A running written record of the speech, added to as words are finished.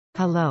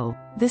Hello,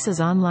 this is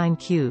Online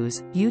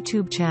Queues,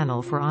 YouTube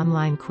channel for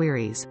online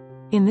queries.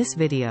 In this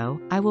video,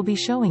 I will be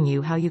showing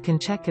you how you can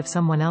check if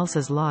someone else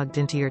is logged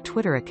into your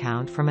Twitter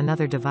account from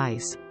another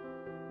device.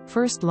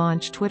 First,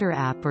 launch Twitter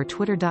app or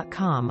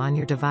twitter.com on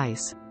your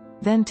device.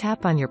 Then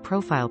tap on your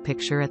profile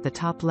picture at the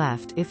top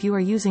left if you are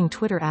using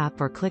Twitter app,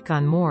 or click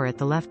on More at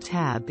the left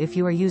tab if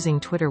you are using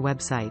Twitter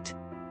website.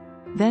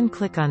 Then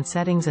click on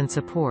Settings and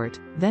Support,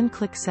 then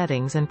click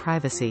Settings and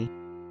Privacy.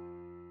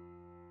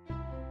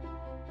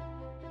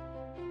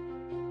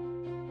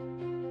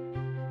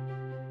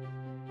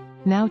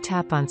 Now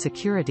tap on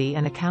Security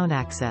and Account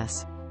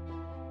Access.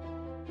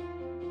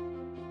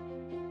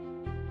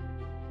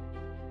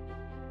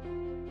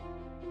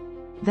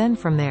 Then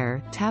from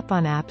there, tap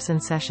on Apps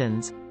and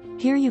Sessions.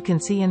 Here you can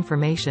see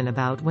information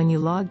about when you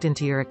logged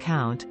into your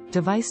account,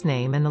 device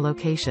name and the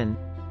location.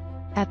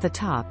 At the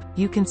top,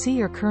 you can see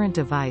your current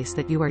device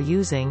that you are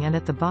using, and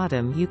at the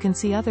bottom you can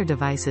see other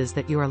devices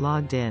that you are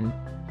logged in.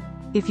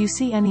 If you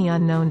see any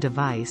unknown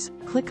device,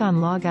 click on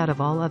Log Out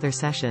of all other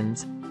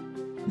sessions.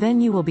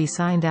 Then you will be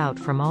signed out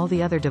from all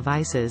the other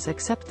devices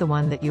except the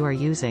one that you are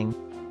using.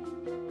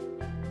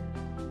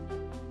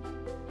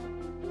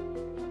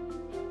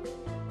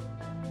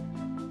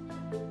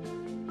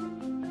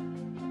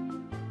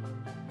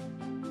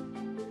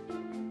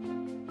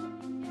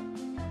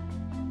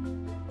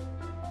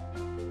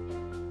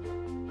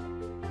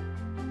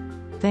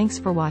 Thanks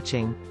for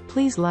watching.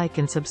 Please like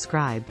and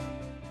subscribe.